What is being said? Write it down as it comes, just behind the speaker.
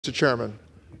Mr. Chairman.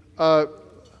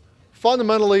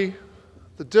 Fundamentally,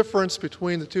 the difference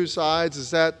between the two sides is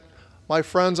that my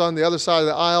friends on the other side of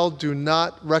the aisle do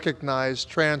not recognize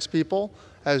trans people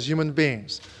as human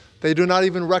beings. They do not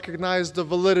even recognize the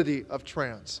validity of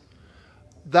trans.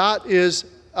 That is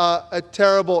a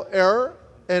terrible error,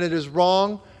 and it is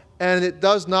wrong, and it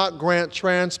does not grant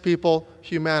trans people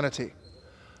humanity.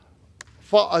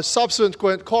 A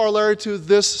subsequent corollary to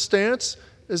this stance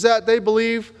is that they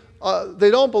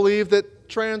don't believe that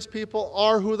trans people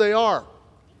are who they are,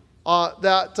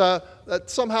 that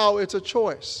somehow it's a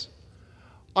choice.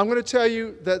 I'm going to tell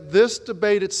you that this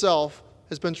debate itself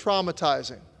has been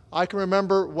traumatizing. I can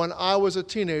remember when I was a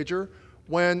teenager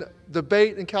when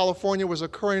debate in California was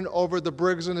occurring over the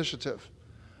Briggs Initiative,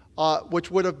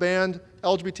 which would have banned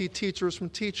LGBT teachers from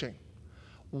teaching.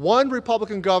 One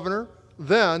Republican governor,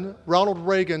 then Ronald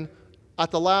Reagan, at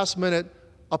the last minute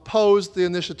opposed the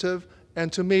initiative,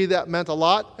 and to me that meant a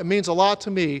lot. It means a lot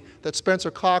to me that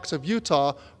Spencer Cox of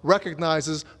Utah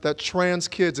recognizes that trans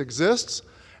kids exist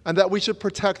and that we should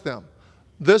protect them.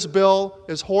 This bill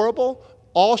is horrible.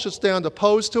 All should stand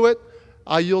opposed to it.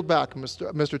 I yield back,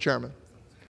 Mr. Chairman.